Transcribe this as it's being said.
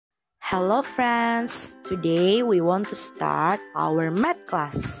Hello friends, today we want to start our math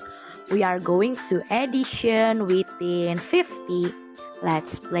class. We are going to addition within 50.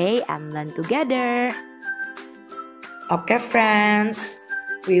 Let's play and learn together. Okay friends,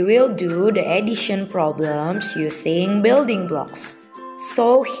 we will do the addition problems using building blocks.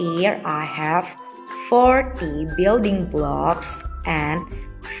 So here I have 40 building blocks and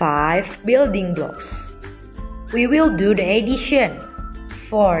 5 building blocks. We will do the addition.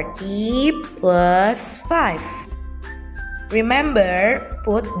 40 plus 5. Remember,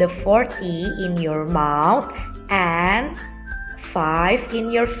 put the 40 in your mouth and 5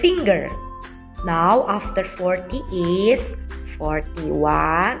 in your finger. Now after 40 is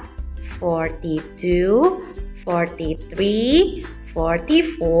 41, 42, 43,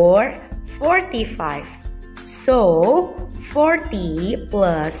 44, 45. So 40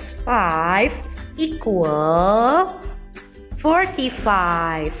 plus 5 equal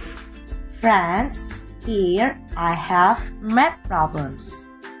 45. Friends, here I have math problems.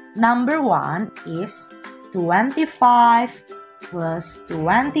 Number 1 is 25 plus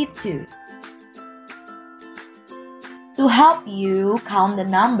 22. To help you count the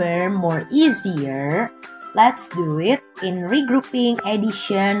number more easier, let's do it in regrouping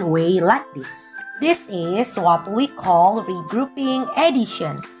addition way like this. This is what we call regrouping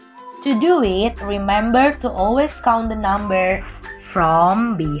addition. To do it, remember to always count the number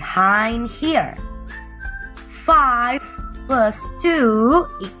from behind here. 5 plus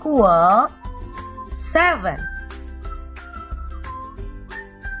 2 equal 7.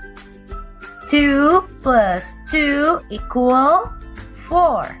 2 plus 2 equal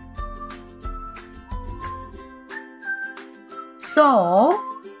 4. So,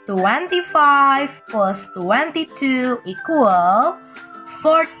 25 plus 22 equal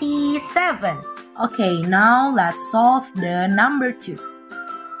 47. Okay, now let's solve the number 2.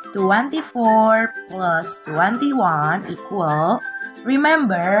 24 plus 21 equal,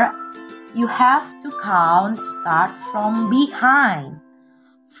 remember, you have to start from behind.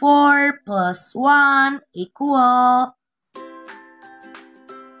 4 plus 1 equal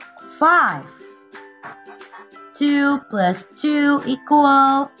 5. 2 plus 2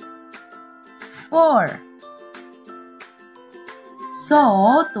 equal 4.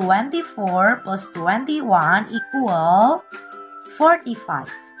 So, 24 plus 21 equal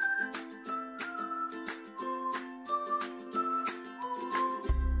 45.